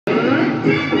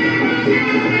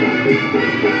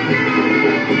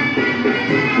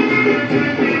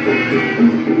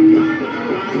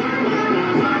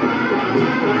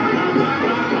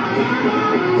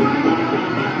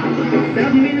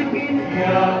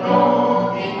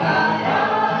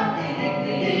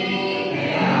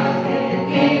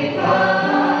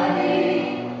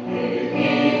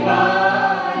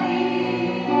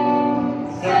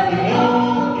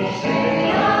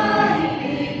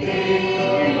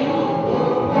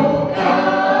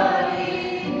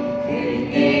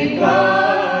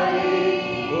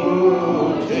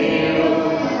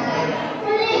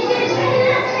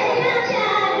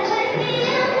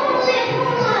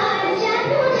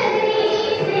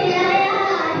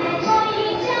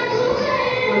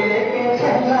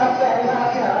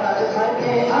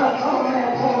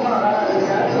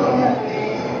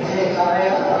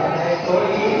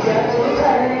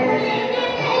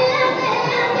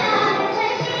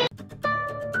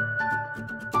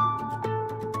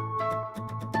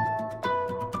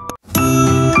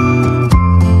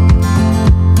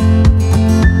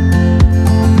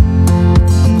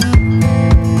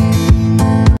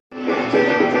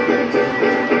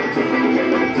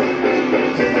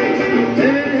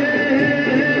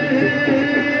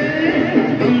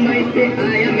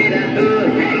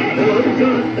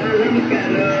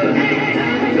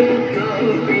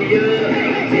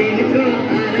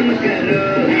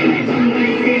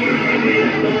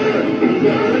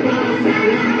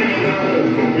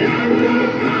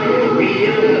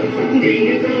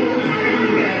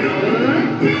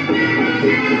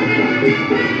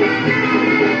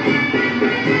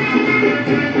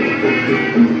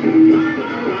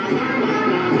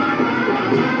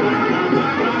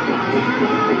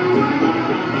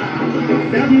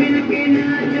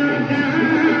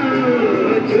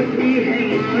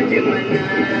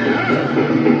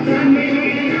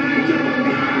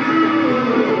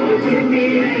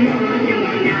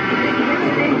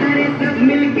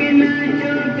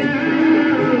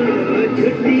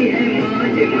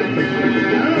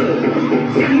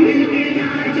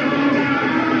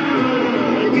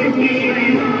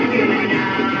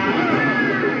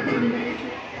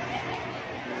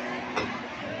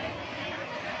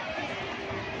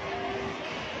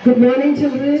Good morning,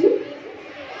 children.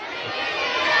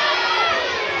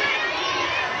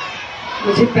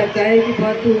 मुझे पता है कि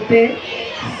बहुत धूप है,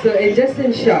 so just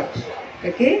in short,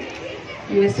 okay?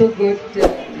 You were so good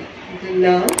till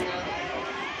now.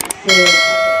 So,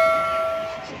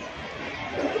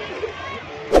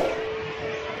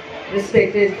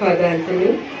 respected Father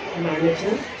Anthony, the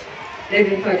manager,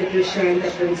 Reverend Father Tr Sujata,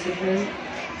 the principal,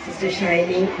 Sister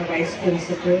Shiny, the vice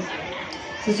principal,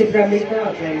 Sister Pramika,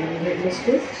 our primary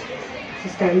headmistress,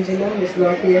 Sister Angela, who is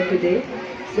not here today,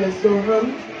 Sir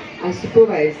Soham, our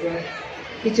supervisor,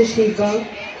 Teacher Shiva,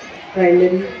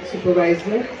 primary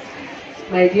supervisor,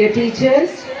 my dear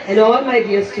teachers, and all my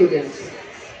dear students.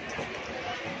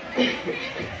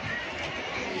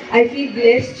 I feel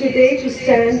blessed today to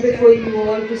stand before you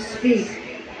all to speak.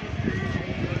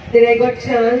 That I got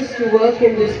chance to work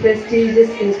in this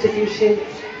prestigious institution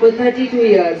for 32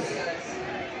 years.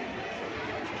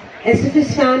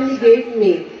 S.F.S family gave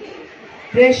me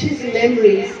precious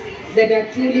memories that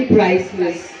are truly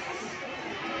priceless.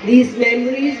 These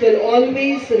memories will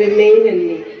always remain in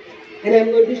me, and I'm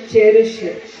going to cherish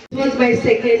it. It was my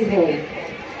second home.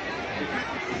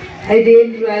 I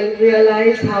didn't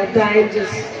realize how time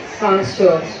just passed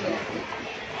off.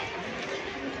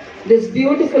 This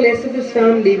beautiful S.F.S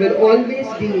family will always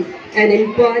be an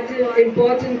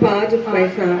important part of my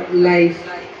life.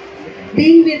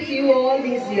 Being with you all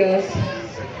these years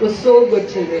was so good,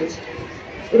 children.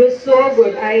 It was so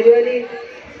good. I really,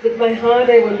 with my heart,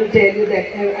 I want to tell you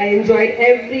that I enjoyed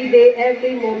every day,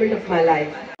 every moment of my life.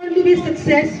 If you want to be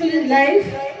successful in life,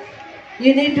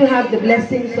 you need to have the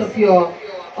blessings of your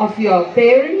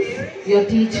parents, your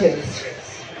teachers.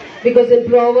 Because in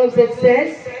Proverbs it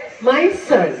says, "My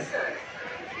son,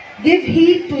 give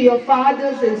heed to your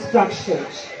father's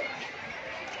instructions,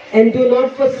 and do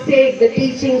not forsake the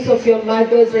teachings of your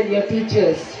mothers and your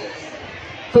teachers,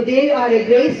 for they are a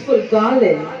graceful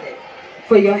garland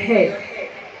for your head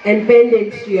and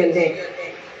pendants to your neck."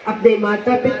 अपने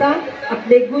माता पिता,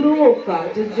 अपने गुरुओं का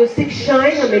जो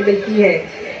शिक्षाएं हमें मिलती है,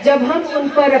 जब हम उन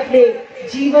पर अपने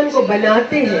जीवन को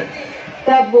बनाते हैं,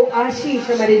 तब वो आशीष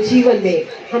हमारे जीवन में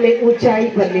हमें ऊंचाई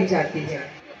पर ले जाती है.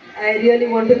 I really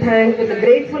want to thank with a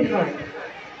grateful heart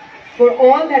for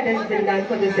all that has been done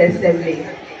for this assembly.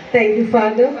 Thank you,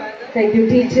 Father. Thank you,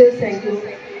 teachers. Thank you,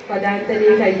 Father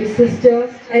Anthony. Thank you, sister,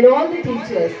 and all the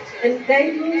teachers. And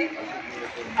thank you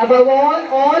Above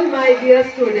all my dear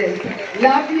students,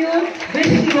 love you, wish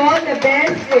you all the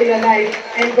best for your life,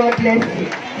 and God bless you.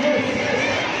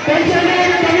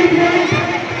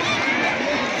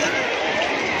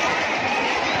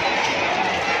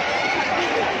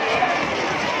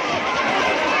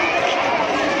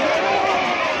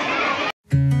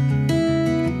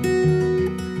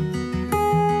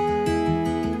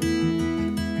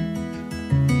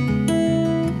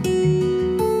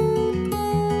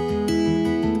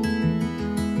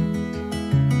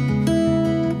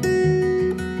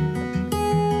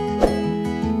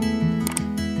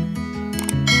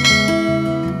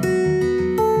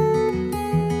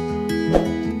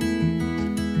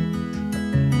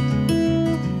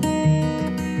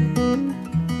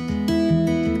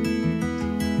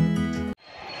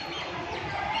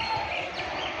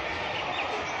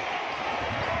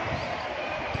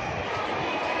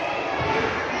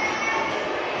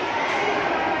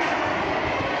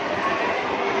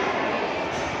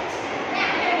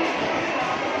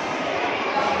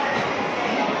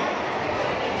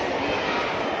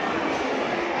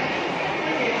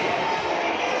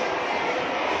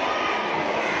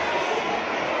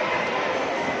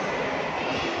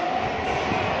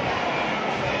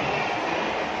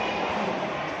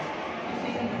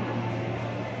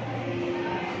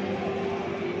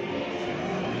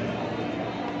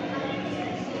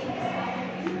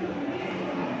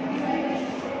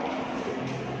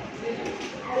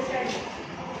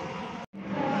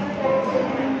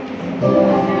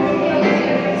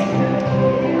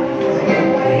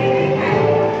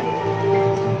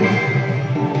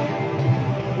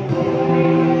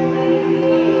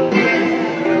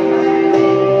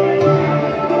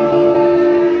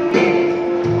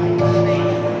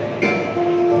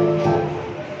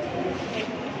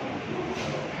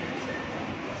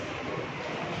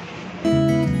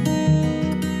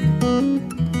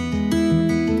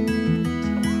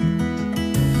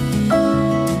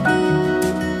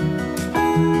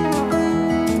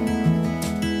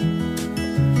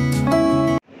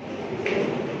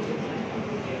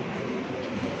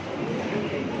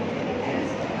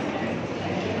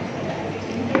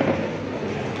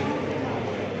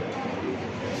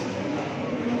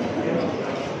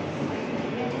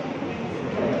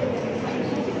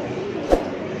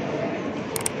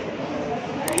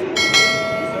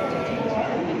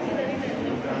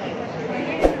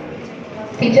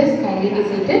 Teachers, kindly be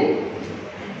seated.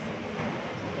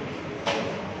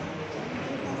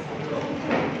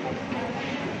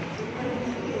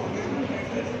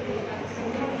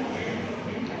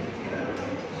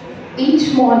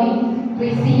 Each morning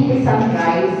we see the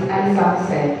sunrise and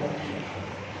sunset.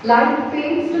 Light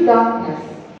fades to darkness.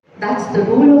 That's the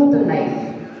rule of the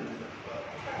life.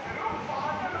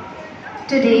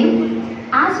 Today,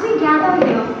 as we gather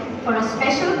here for a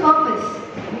special purpose,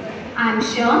 I am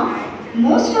sure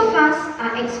most of us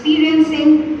are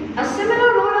experiencing a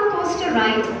similar roller coaster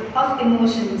ride of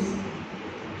emotions.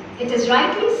 It is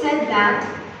rightly said that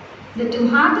the two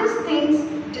hardest things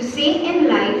to say in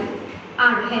life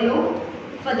are hello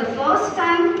for the first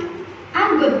time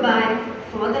and goodbye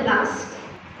for the last.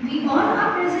 We all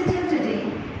are present here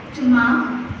today to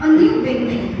mark a new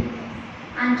beginning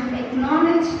and to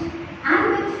acknowledge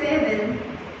and bid farewell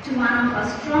to one of our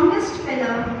strongest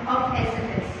pillars of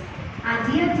S.F.S,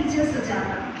 our dear Tr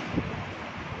Sujata.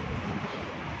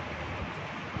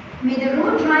 May the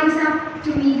road rise up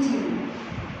to meet you.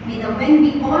 May the wind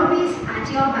be always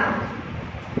at your back.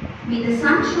 May the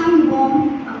sun shine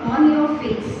warm upon your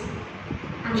face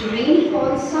and the rain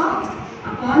fall soft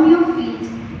upon your feet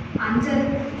until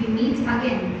we meet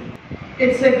again.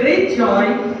 It's a great joy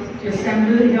to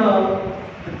assemble here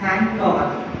to thank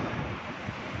God.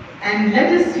 And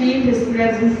let us feel His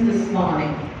presence this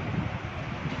morning.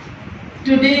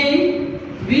 Today,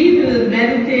 we will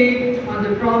meditate on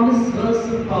the promised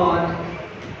verse of God,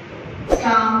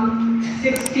 Psalm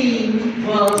 16,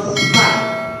 verse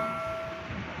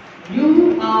 5.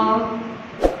 You are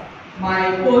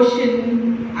my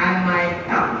portion and my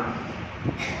cup.